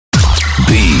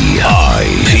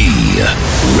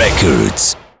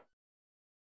Records.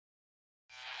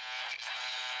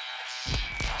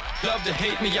 Love to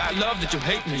hate me, I love that you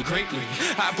hate me greatly.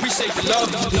 I appreciate the love.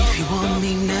 If you want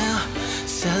me now,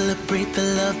 celebrate the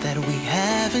love that we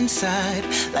have inside.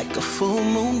 Like a full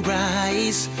moon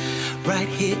rise, right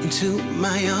here into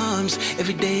my arms.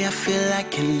 Every day I feel I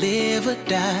can live or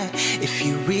die. If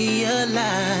you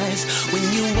realize when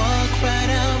you walk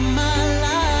right out my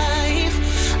life,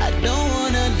 I don't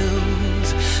wanna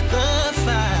lose the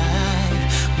fight,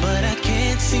 but I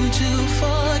can't seem to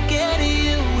forget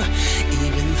you.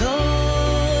 Even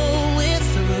though we're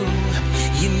through,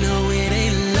 you know it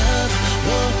ain't love.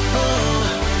 Whoa, whoa.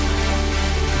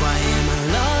 Why am I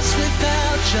lost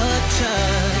without your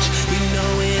touch? You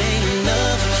know it ain't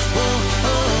love. Whoa,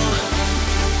 whoa.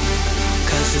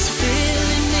 'Cause this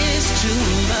feeling is too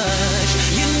much.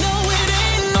 You know it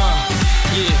ain't love.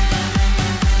 Yeah.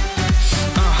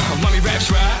 Mommy raps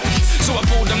right, so I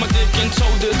pulled down my dick and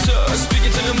told her to speak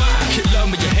it to the mic. Love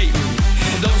me, you hate me.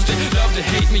 Those that love to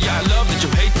hate me, I love that you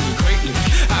hate me greatly.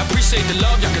 I appreciate the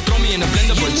love, y'all can throw me in a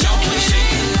blender, but y'all can't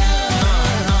shake me.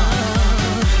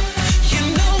 You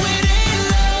know it ain't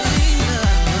love.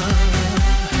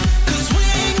 'Cause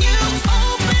when you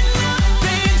open up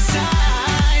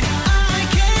inside, I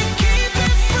can't keep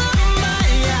it from my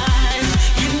eyes.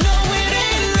 You know it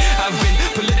ain't love. I've been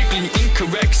politically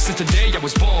incorrect since the day I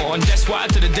was born. That's why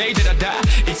to the day that I die,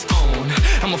 it's on.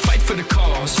 I'ma fight for the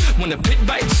cause. When the pit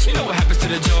bites, you know what happens to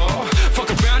the jaw. Fuck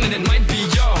around and it might be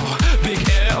y'all. Big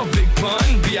L, big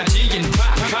pun, B.I.G. and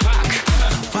Pac.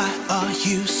 Why are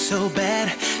you so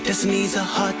bad? Destiny's a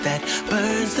heart that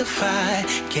burns the fire,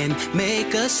 can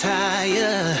make us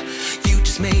higher. You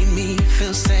just made me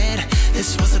feel sad.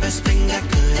 This was the best thing I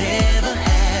could ever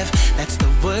have. That's the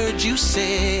word you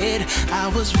said. I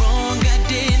was wrong, I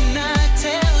did not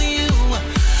tell you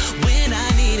when I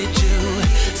needed you.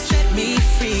 Set me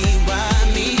free, why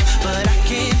me? But I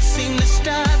can't seem to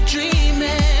stop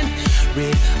dreaming.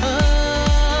 Rid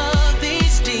of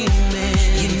these demons.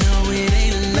 You know it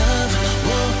ain't love.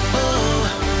 Whoa, whoa.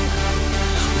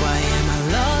 Why am I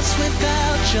lost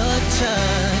without your touch?